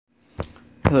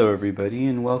Hello, everybody,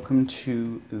 and welcome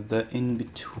to the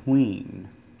Inbetween,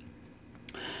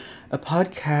 a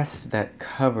podcast that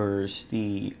covers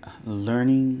the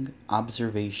learning,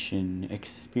 observation,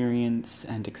 experience,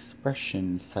 and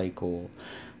expression cycle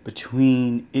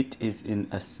between It Is in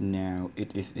Us Now,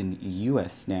 It Is in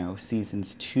US Now,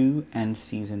 Seasons 2 and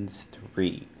Seasons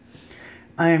 3.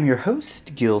 I am your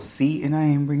host, Gil C., and I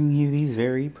am bringing you these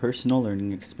very personal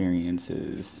learning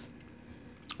experiences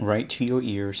right to your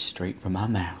ears, straight from my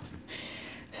mouth.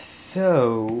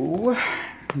 So,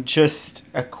 just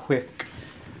a quick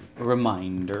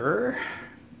reminder.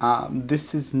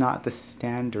 This is not the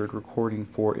standard recording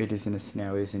for It Is in Us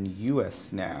Now, It Is in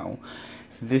US Now.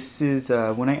 This is,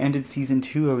 when I ended Season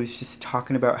 2, I was just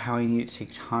talking about how I needed to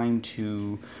take time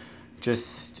to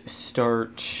just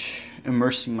start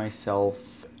immersing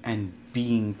myself and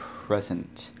being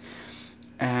present.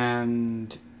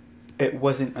 And it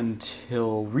wasn't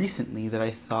until recently that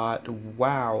I thought,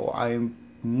 wow, I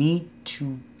need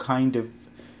to kind of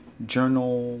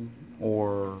journal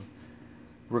or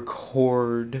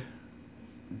record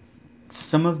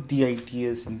some of the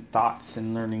ideas and thoughts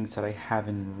and learnings that I have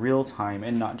in real time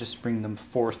and not just bring them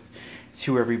forth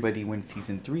to everybody when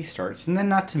Season 3 starts. And then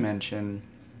not to mention,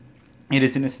 It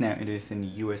Is in Us Now, It Is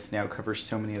in US Now covers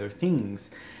so many other things.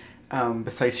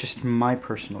 Besides just my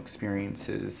personal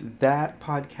experiences. That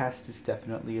podcast is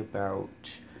definitely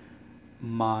about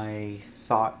my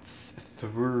thoughts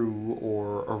through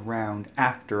or around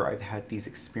after I've had these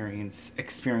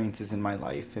experiences in my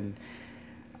life, and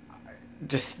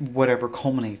just whatever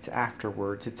culminates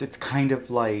afterwards. It's kind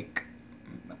of like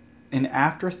an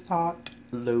afterthought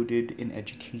loaded in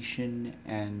education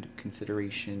and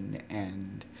consideration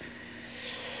and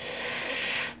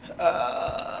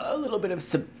a little bit of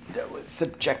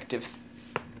subjective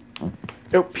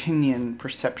opinion,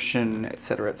 perception,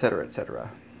 etc., etc.,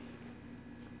 etc.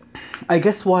 I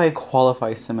guess why I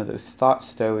qualify some of those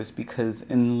thoughts, though, is because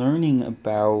in learning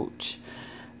about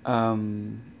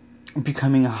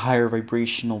becoming a higher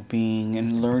vibrational being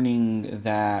and learning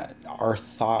that our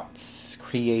thoughts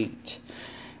create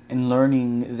and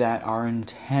learning that our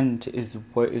intent is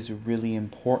what is really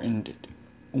important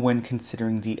when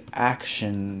considering the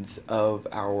actions of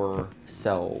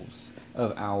ourselves,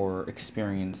 of our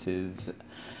experiences,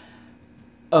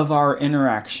 of our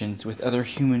interactions with other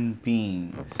human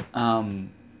beings.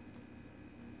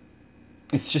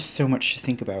 It's just so much to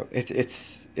think about.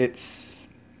 It's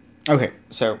okay,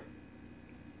 so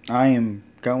I am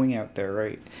going out there,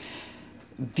 right?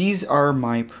 These are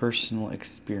my personal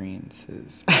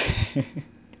experiences.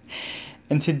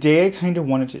 And today I kind of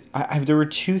wanted to... there were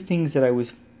two things that I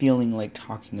was feeling like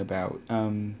talking about.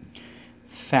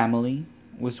 Family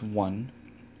was one.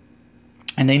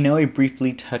 And I know I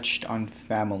briefly touched on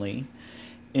family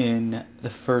in the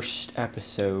first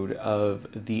episode of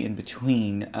the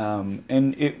Inbetween.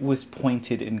 And it was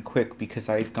pointed and quick because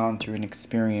I had gone through an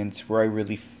experience where I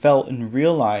really felt and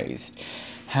realized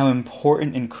how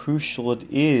important and crucial it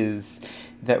is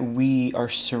that we are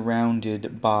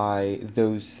surrounded by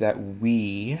those that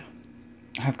we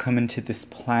have come into this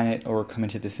planet or come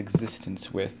into this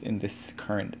existence with in this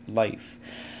current life.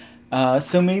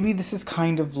 So maybe this is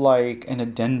kind of like an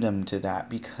addendum to that,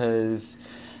 because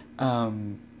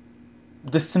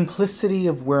the simplicity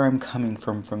of where I'm coming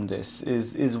from this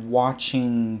is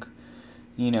watching,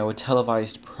 a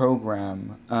televised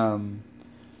program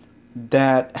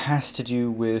that has to do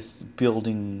with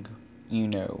building,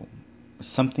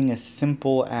 something as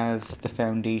simple as the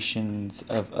foundations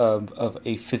of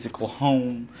a physical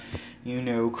home,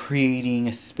 creating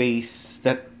a space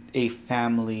that a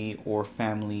family or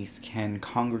families can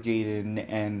congregate in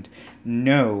and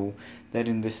know that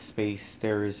in this space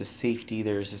there is a safety,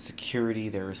 there is a security,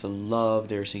 there is a love,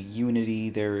 there's a unity,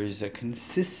 there is a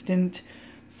consistent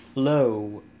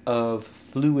flow of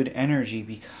fluid energy,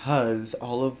 because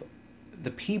all of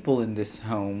the people in this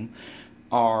home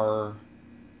are...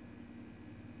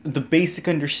 the basic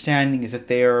understanding is that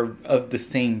they are of the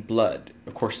same blood.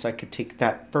 Of course, I could take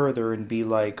that further and be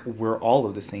like, we're all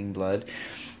of the same blood.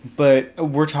 But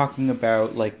we're talking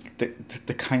about like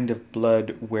the kind of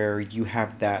blood where you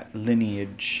have that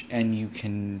lineage and you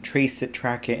can trace it,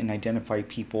 track it, and identify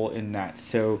people in that.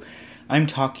 So I'm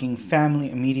talking family,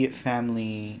 immediate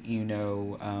family,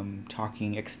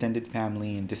 talking extended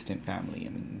family and distant family. I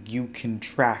mean, you can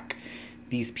track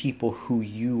these people who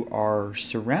you are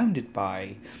surrounded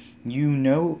by. You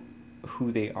know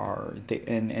who they are,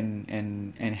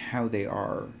 and how they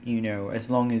are, as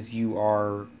long as you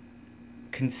are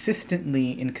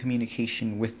consistently in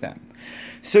communication with them.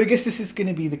 So I guess this is going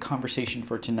to be the conversation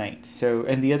for tonight.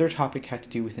 And the other topic had to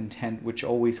do with intent, which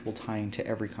always will tie into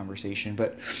every conversation.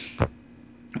 But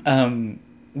Um,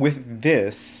 with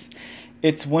this,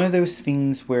 it's one of those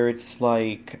things where it's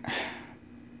like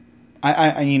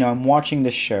I'm watching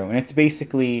this show, and it's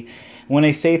basically, when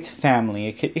I say it's family,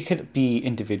 it could be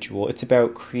individual. It's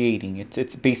about creating.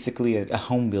 It's basically a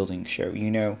home building show.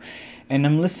 And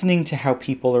I'm listening to how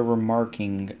people are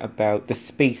remarking about the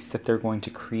space that they're going to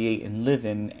create and live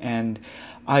in, and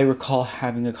I recall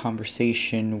having a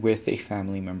conversation with a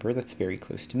family member that's very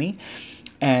close to me,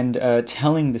 and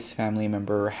telling this family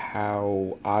member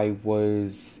how I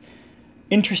was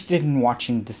interested in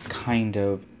watching this kind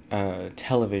of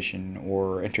television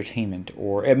or entertainment,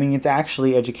 or I mean, it's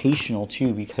actually educational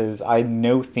too, because I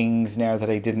know things now that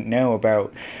I didn't know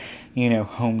about,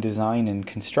 home design and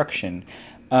construction.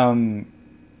 Um,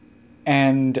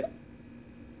 and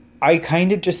I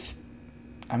kind of just,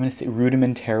 I'm going to say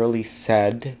rudimentarily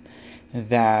said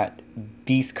that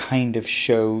these kind of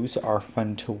shows are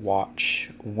fun to watch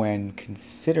when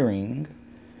considering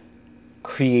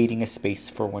creating a space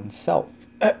for oneself.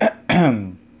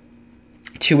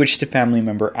 To which the family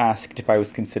member asked if I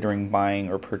was considering buying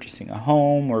or purchasing a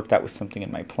home, or if that was something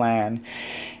in my plan.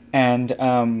 And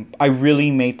I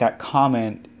really made that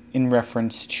comment in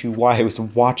reference to why I was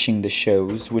watching the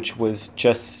shows, which was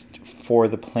just for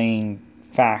the plain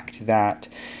fact that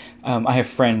I have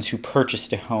friends who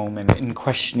purchased a home, and in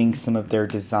questioning some of their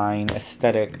design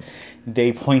aesthetic,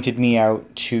 they pointed me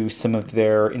out to some of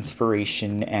their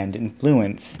inspiration and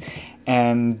influence,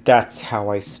 and that's how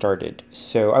I started.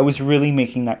 So I was really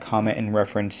making that comment in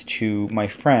reference to my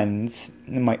friends,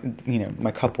 my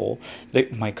couple, the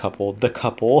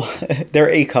couple, they're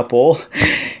a couple.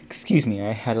 Excuse me,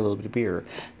 I had a little bit of beer.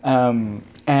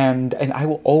 And I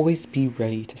will always be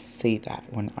ready to say that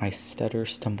when I stutter,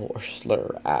 stumble, or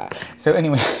slur. So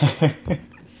anyway,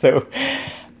 so,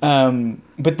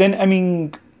 but then, I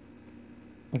mean,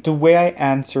 the way I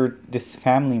answered this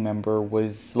family member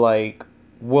was like,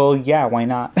 well, yeah, why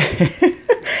not?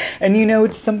 And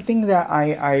it's something that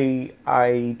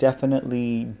I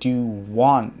definitely do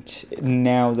want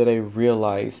now that I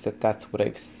realize that that's what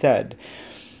I've said.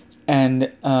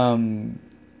 And I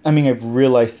mean, I've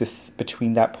realized this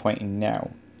between that point and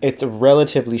now. It's a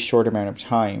relatively short amount of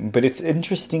time, but it's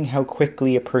interesting how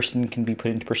quickly a person can be put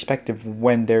into perspective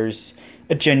when there's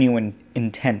a genuine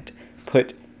intent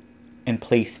put and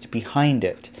placed behind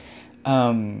it.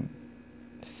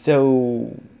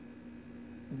 So,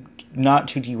 not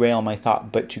to derail my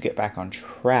thought, but to get back on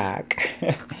track,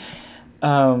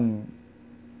 um,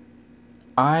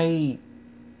 I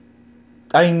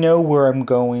I know where I'm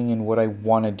going and what I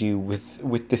want to do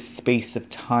with this space of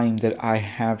time that I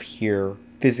have here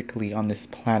physically on this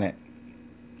planet.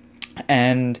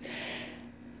 And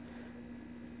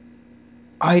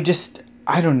I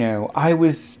don't know. I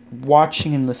was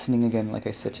watching and listening again, like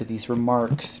I said, to these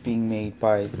remarks being made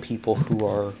by the people who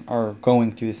are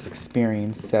going through this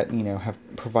experience that, have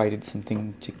provided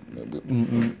something to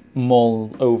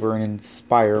mull over and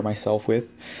inspire myself with.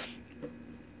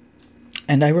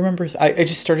 And I remember I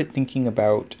just started thinking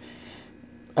about,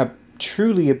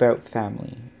 truly about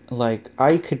family. Like,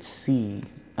 I could see,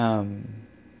 the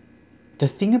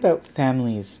thing about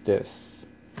family is this.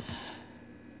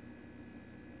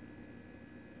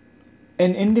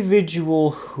 An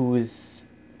individual who is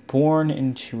born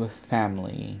into a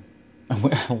family,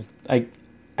 well,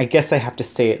 I guess I have to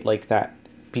say it like that,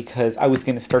 because I was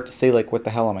going to start to say, like, what the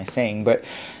hell am I saying? But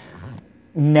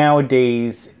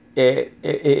nowadays,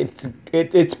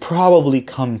 it's probably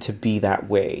come to be that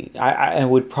way. I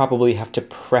would probably have to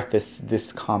preface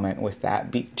this comment with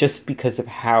that, just because of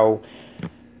how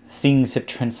things have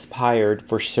transpired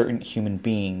for certain human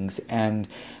beings, and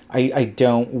I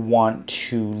don't want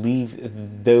to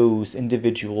leave those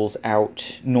individuals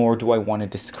out, nor do I want to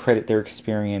discredit their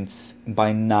experience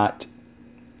by not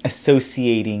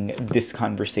associating this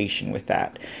conversation with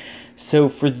that. So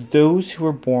for those who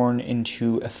are born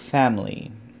into a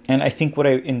family, and I think what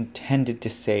I intended to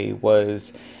say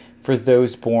was for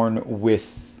those born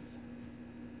with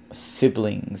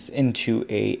siblings into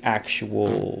a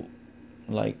actual,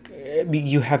 like,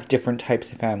 you have different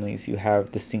types of families. You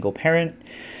have the single parent,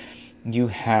 you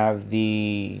have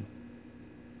the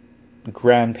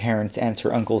grandparents, aunts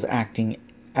or uncles acting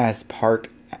as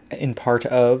in part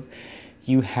of,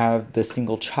 you have the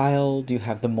single child, you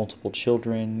have the multiple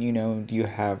children, you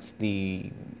have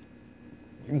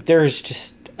there's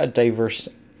just a diverse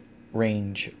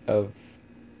range of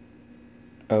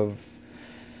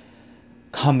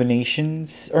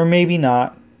combinations, or maybe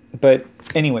not, but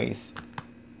anyways,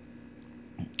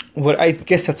 what I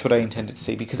guess that's what I intended to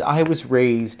say, because I was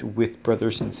raised with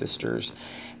brothers and sisters,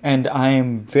 and I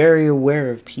am very aware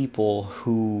of people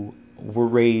who were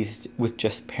raised with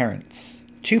just parents.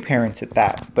 two parents at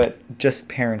that, but just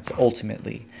parents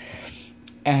ultimately.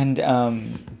 And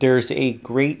there's a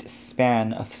great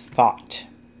span of thought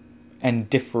and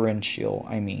differential,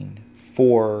 I mean,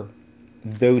 for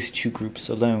those two groups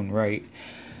alone, right?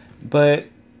 But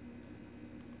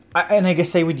and I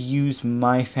guess I would use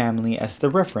my family as the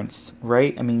reference,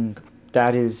 right? I mean,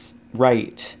 that is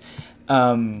right.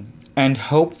 And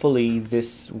hopefully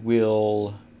this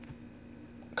will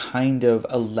kind of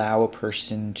allow a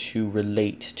person to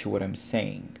relate to what I'm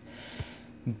saying.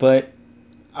 But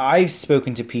I've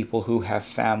spoken to people who have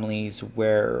families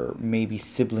where maybe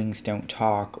siblings don't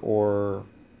talk, or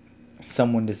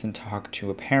someone doesn't talk to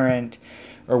a parent,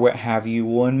 or what have you.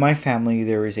 Well, in my family,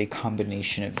 there is a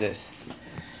combination of this.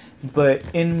 But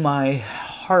in my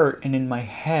heart and in my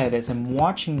head, as I'm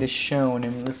watching this show and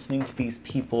I'm listening to these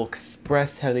people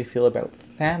express how they feel about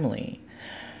family,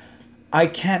 I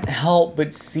can't help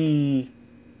but see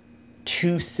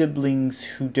two siblings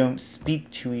who don't speak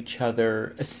to each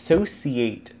other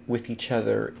associate with each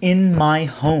other in my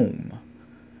home,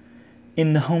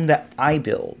 in the home that I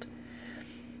build.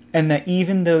 And that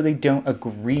even though they don't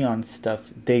agree on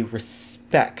stuff, they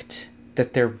respect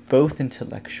that they're both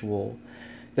intellectual,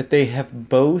 that they have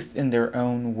both in their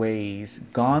own ways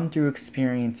gone through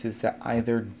experiences that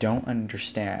either don't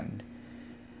understand,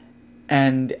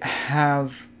 and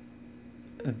have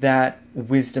that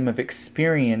wisdom of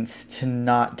experience to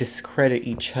not discredit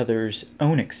each other's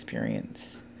own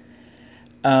experience.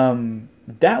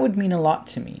 That would mean a lot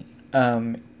to me.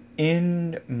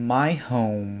 In my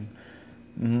home,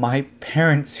 my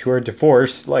parents who are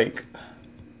divorced,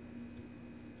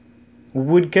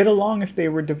 would get along if they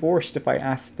were divorced if I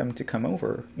asked them to come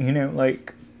over.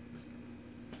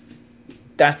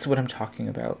 That's what I'm talking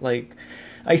about.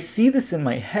 I see this in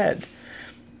my head.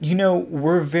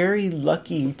 We're very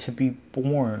lucky to be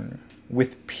born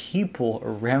with people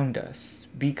around us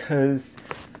because,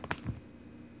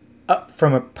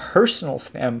 from a personal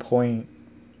standpoint,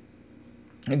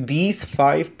 these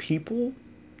 5 people,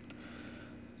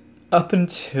 up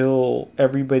until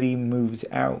everybody moves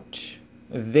out,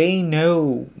 they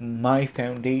know my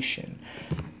foundation.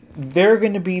 They're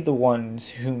going to be the ones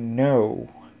who know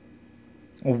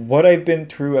what I've been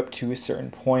through up to a certain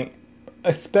point,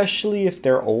 especially if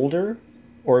they're older,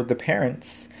 or the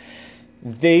parents.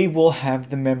 They will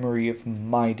have the memory of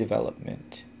my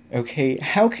development. Okay?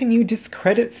 How can you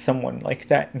discredit someone like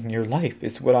that in your life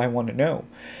is what I want to know.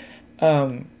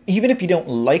 Even if you don't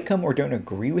like them or don't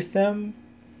agree with them,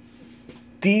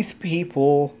 these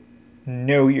people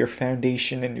know your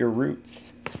foundation and your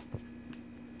roots.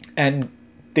 And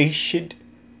they should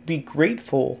be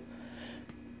grateful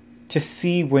to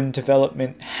see when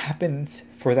development happens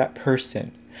for that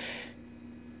person.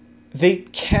 They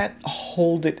can't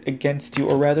hold it against you,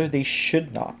 or rather they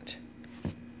should not.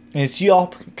 As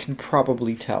y'all can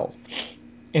probably tell,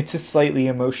 it's a slightly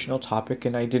emotional topic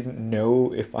and I didn't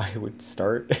know if I would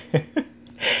start.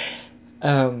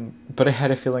 But I had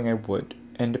a feeling I would.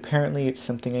 And apparently it's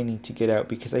something I need to get out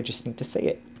because I just need to say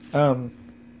it.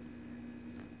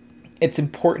 It's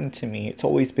important to me. It's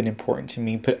always been important to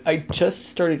me. But I just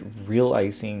started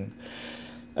realizing,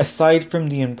 aside from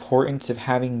the importance of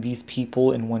having these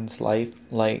people in one's life,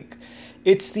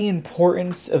 it's the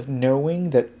importance of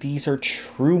knowing that these are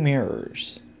true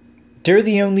mirrors. They're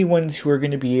the only ones who are going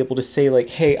to be able to say,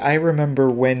 hey, I remember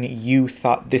when you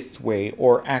thought this way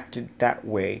or acted that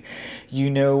way,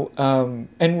 and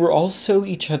we're also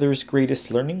each other's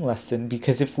greatest learning lesson,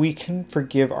 because if we can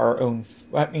forgive our own,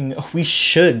 we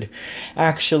should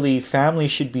actually, family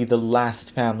should be the last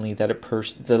family that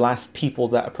the last people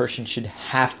that a person should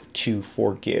have to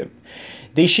forgive.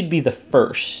 They should be the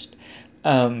first.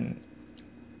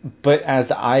 But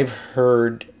as I've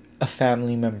heard a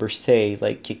family member say,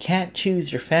 you can't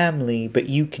choose your family, but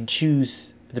you can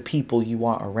choose the people you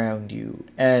want around you.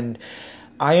 And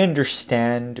I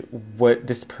understand what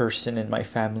this person in my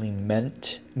family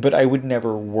meant, but I would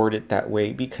never word it that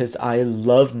way because I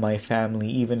love my family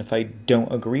even if I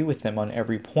don't agree with them on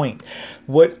every point.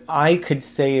 What I could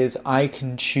say is I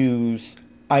cannot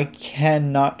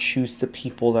choose the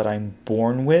people that I'm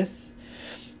born with,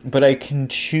 but I can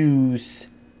choose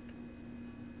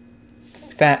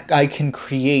I can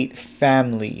create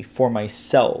family for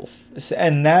myself.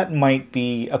 And that might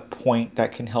be a point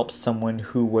that can help someone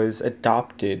who was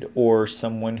adopted, or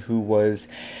someone who was,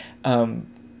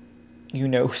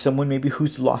 someone maybe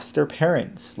who's lost their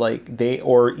parents,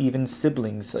 or even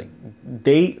siblings.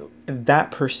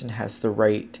 That person has the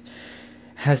right,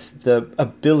 has the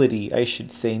ability, I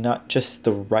should say, not just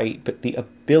the right, but the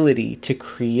ability to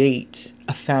create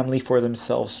a family for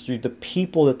themselves through the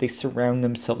people that they surround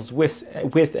themselves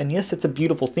with. And yes, it's a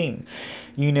beautiful thing,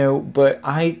 but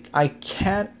I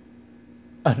can't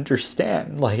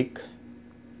understand, like,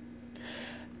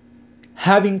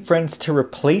 having friends to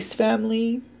replace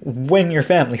family when your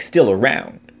family's still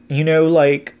around,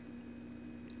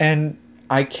 and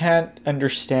I can't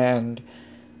understand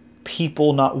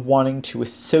people not wanting to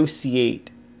associate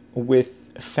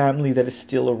with family that is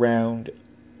still around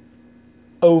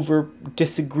over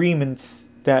disagreements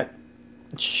that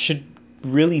should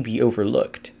really be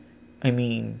overlooked. I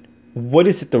mean, what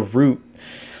is at the root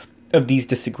of these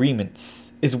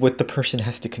disagreements is what the person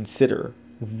has to consider.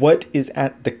 What is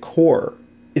at the core?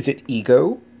 Is it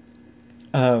ego?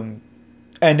 And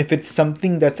if it's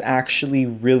something that's actually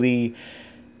really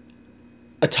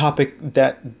a topic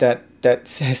that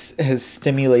has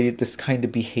stimulated this kind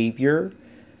of behavior,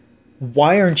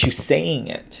 why aren't you saying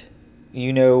it?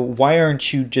 Why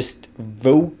aren't you just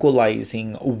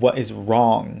vocalizing what is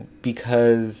wrong?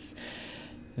 Because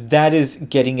that is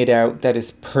getting it out, that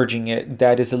is purging it,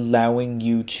 that is allowing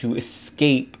you to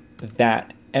escape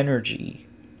that energy.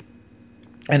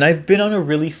 And I've been on a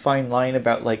really fine line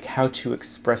about like how to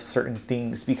express certain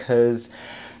things, because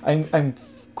I'm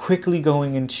quickly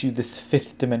going into this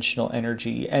fifth dimensional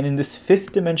energy. And in this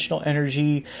fifth dimensional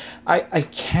energy, I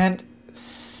can't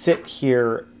sit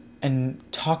here and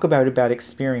talk about a bad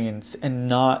experience and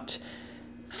not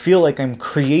feel like I'm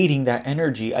creating that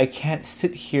energy. I can't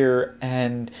sit here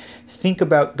and think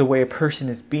about the way a person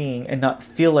is being and not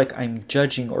feel like I'm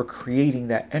judging or creating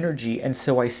that energy. And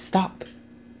so I stop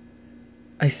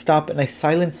and I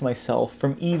silence myself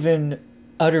from even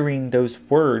uttering those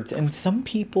words. And some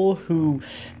people who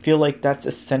feel like that's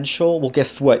essential, well,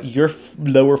 guess what? You're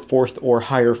lower fourth or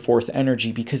higher fourth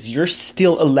energy, because you're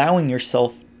still allowing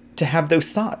yourself to have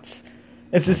those thoughts.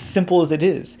 It's as simple as it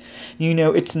is.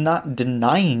 It's not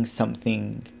denying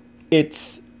something.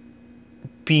 It's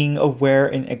being aware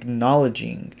and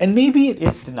acknowledging. And maybe it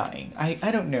is denying.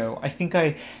 I don't know. I think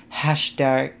I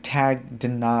tag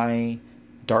deny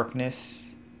darkness.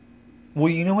 Well,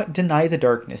 you know what? Deny the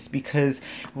darkness, because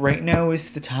right now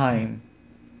is the time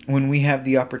when we have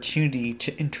the opportunity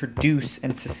to introduce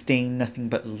and sustain nothing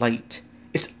but light.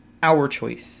 It's our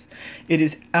choice. It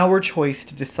is our choice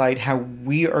to decide how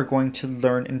we are going to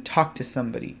learn and talk to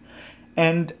somebody.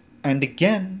 And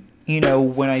again,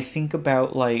 when I think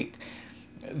about like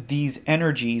these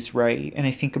energies, right? And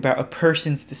I think about a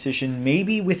person's decision,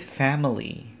 maybe with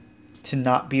family, to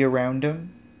not be around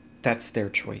them, that's their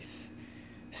choice.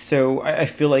 So I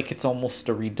feel like it's almost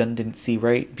a redundancy,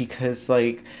 right? Because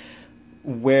like,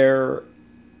 where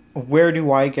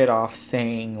do I get off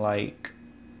saying like,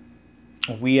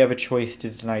 we have a choice to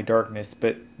deny darkness,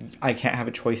 but I can't have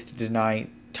a choice to deny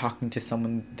talking to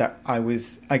someone that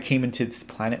I came into this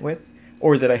planet with,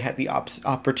 or that I had the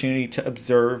opportunity to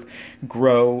observe,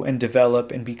 grow, and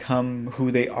develop and become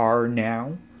who they are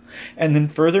now. And then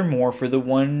furthermore, for the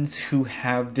ones who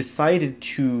have decided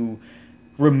to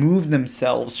remove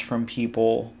themselves from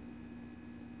people,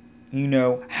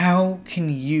 how can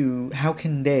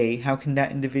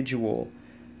that individual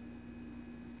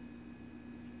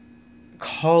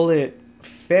call it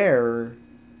fair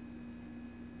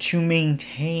to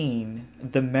maintain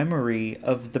the memory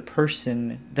of the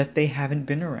person that they haven't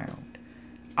been around?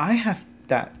 I have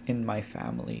that in my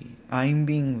family. I'm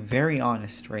being very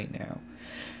honest right now.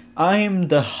 I am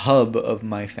the hub of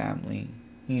my family,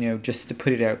 just to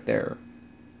put it out there.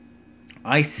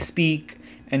 I speak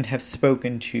and have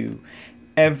spoken to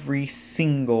every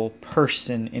single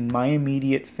person in my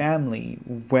immediate family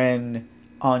when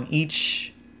on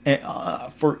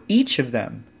for each of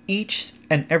them, each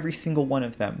and every single one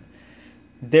of them,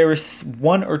 there is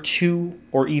one or two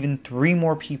or even three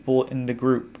more people in the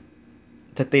group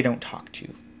that they don't talk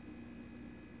to.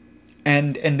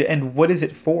 And what is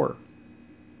it for?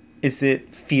 Is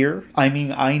it fear? I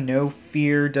mean, I know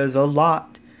fear does a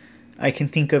lot. I can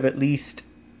think of at least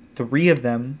three of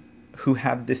them who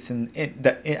have this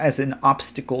as an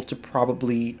obstacle to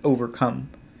probably overcome.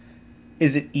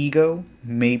 Is it ego?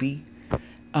 Maybe.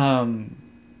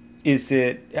 Is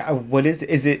it what is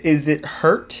it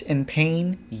hurt and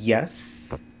pain?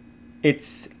 Yes.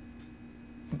 It's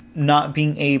not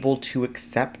being able to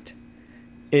accept.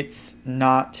 It's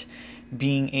not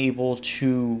being able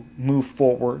to move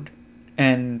forward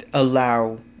and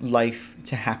allow life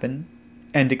to happen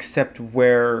and accept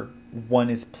where one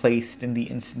is placed in the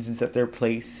instances that they're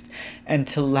placed, and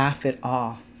to laugh it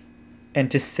off and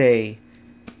to say,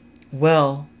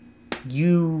 well,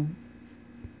 you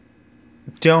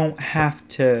don't have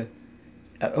to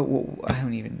I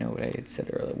don't even know what I had said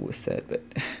earlier, was said, but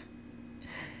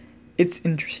it's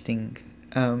interesting.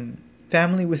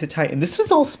 Family was a tie, and this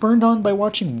was all spurned on by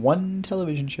watching one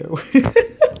television show.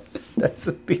 That's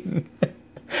the thing.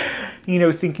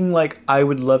 Thinking like I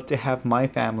would love to have my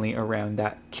family around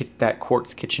that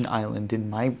quartz kitchen island in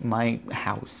my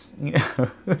house.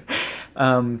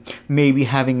 Maybe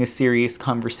having a serious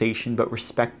conversation, but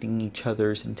respecting each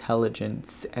other's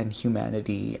intelligence and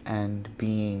humanity and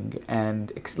being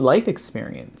and life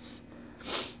experience.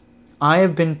 I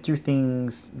have been through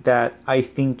things that I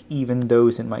think even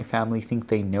those in my family think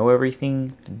they know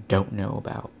everything and don't know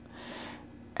about.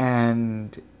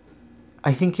 And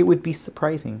I think it would be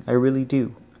surprising. I really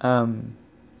do. And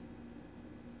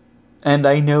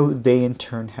I know they in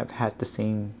turn have had the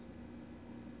same,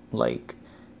 they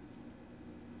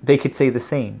could say the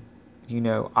same.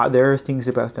 There are things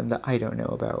about them that I don't know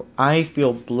about. I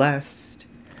feel blessed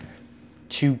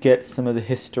to get some of the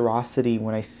historicity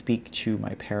when I speak to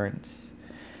my parents.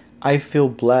 I feel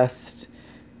blessed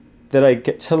that I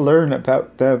get to learn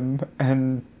about them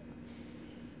and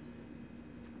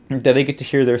that I get to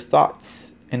hear their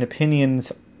thoughts and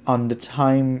opinions on the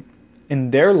time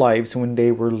in their lives when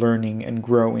they were learning and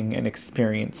growing and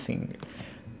experiencing.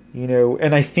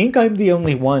 And I think I'm the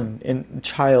only one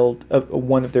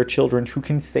one of their children who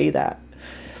can say that.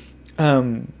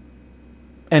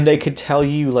 And I could tell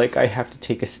you, I have to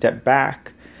take a step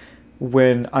back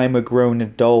when I'm a grown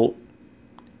adult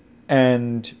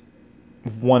and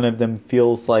one of them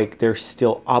feels like they're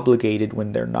still obligated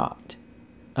when they're not.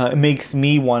 It makes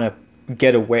me want to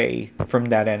get away from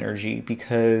that energy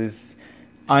because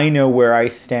I know where I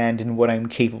stand and what I'm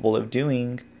capable of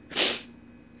doing.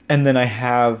 And then I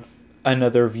have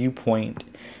another viewpoint.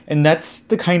 And that's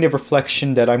the kind of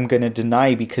reflection that I'm going to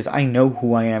deny because I know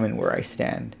who I am and where I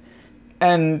stand.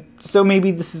 And so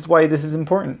maybe this is why this is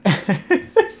important.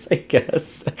 I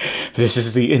guess. This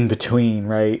is the in-between,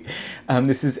 right?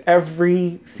 This is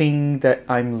everything that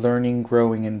I'm learning,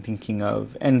 growing, and thinking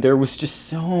of. And there was just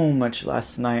so much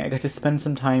last night. I got to spend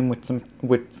some time with some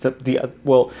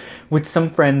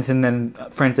friends, and then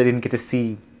friends I didn't get to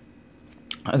see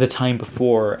the time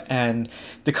before. And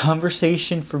the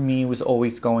conversation for me was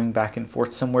always going back and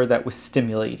forth somewhere that was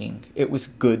stimulating. It was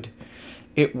good.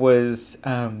 It was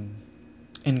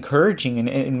encouraging, and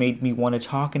it made me want to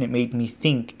talk, and it made me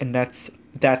think, and that's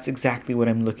exactly what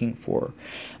I'm looking for.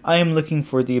 I am looking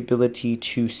for the ability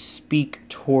to speak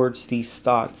towards these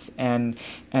thoughts and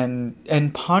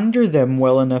ponder them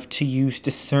well enough to use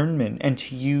discernment and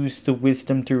to use the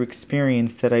wisdom through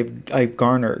experience that I've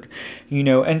garnered,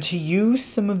 and to use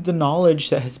some of the knowledge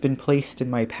that has been placed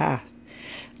in my path.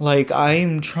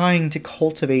 I'm trying to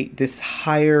cultivate this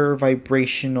higher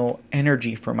vibrational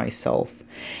energy for myself.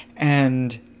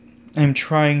 And I'm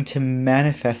trying to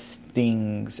manifest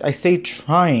things. I say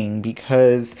trying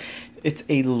because it's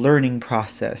a learning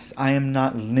process. I am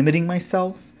not limiting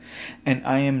myself, and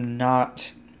I am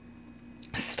not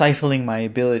stifling my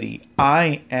ability.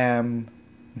 I am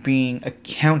being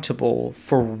accountable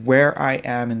for where I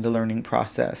am in the learning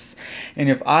process. And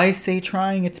if I say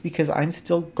trying, it's because I'm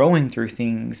still going through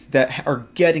things that are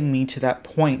getting me to that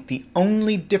point. The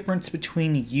only difference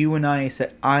between you and I is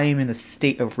that I'm in a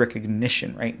state of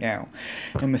recognition right now.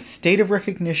 I'm a state of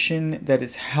recognition that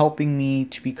is helping me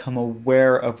to become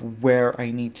aware of where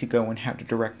I need to go and how to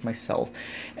direct myself.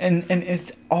 And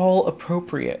it's all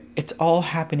appropriate. It's all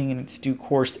happening in its due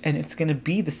course, and it's going to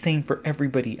be the same for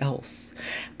everybody else.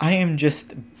 I am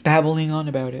just babbling on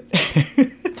about it.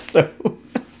 So,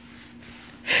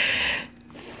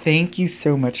 thank you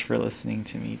so much for listening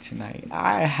to me tonight.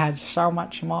 I had so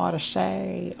much more to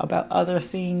say about other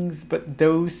things, but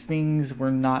those things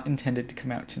were not intended to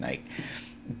come out tonight.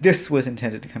 This was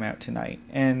intended to come out tonight.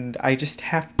 And I just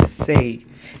have to say,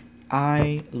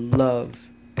 I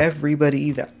love everybody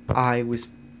that I was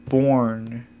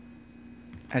born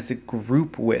as a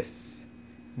group with.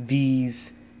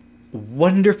 These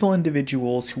wonderful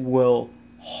individuals who will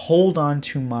hold on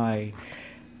to my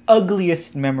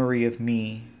ugliest memory of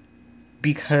me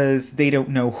because they don't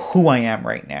know who I am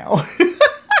right now.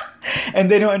 And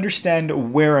they don't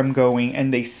understand where I'm going,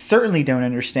 and they certainly don't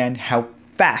understand how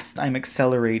fast I'm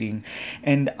accelerating.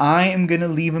 And I am going to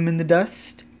leave them in the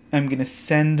dust. I'm going to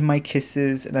send my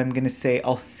kisses, and I'm going to say,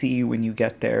 I'll see you when you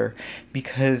get there,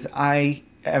 because I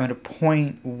am at a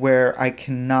point where I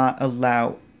cannot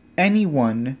allow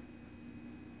anyone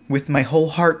with my whole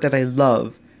heart that I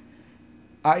love.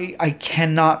 I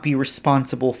cannot be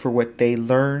responsible for what they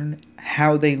learn,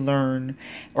 how they learn,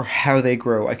 or how they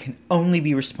grow. I can only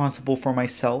be responsible for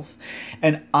myself,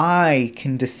 and I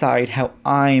can decide how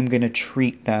I am going to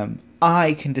treat them.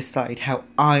 I can decide how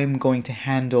I'm going to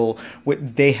handle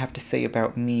what they have to say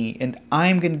about me. And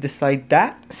I'm going to decide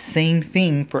that same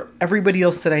thing for everybody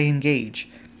else that I engage.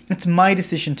 It's my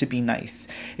decision to be nice.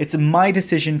 It's my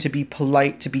decision to be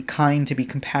polite, to be kind, to be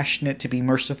compassionate, to be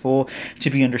merciful, to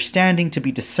be understanding, to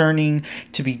be discerning,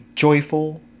 to be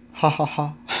joyful. Ha ha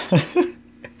ha.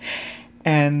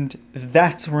 And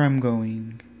that's where I'm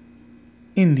going.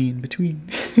 In the in-between.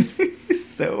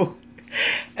 So,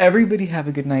 everybody have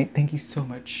a good night. Thank you so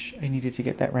much. I needed to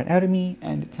get that right out of me,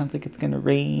 and it sounds like it's gonna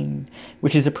rain,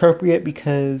 which is appropriate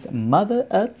because Mother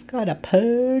Earth's got a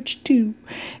purge too.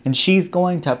 And she's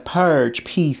going to purge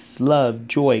peace, love,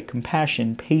 joy,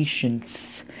 compassion,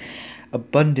 patience,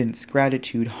 abundance,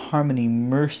 gratitude, harmony,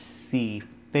 mercy,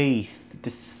 faith,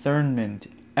 discernment,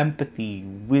 empathy,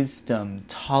 wisdom,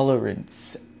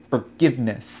 tolerance,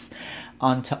 forgiveness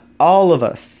onto all of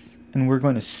us. And we're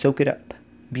going to soak it up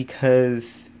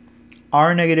because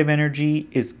our negative energy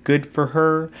is good for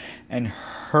her and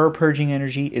her purging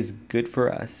energy is good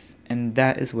for us. And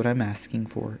that is what I'm asking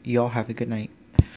for. Y'all have a good night.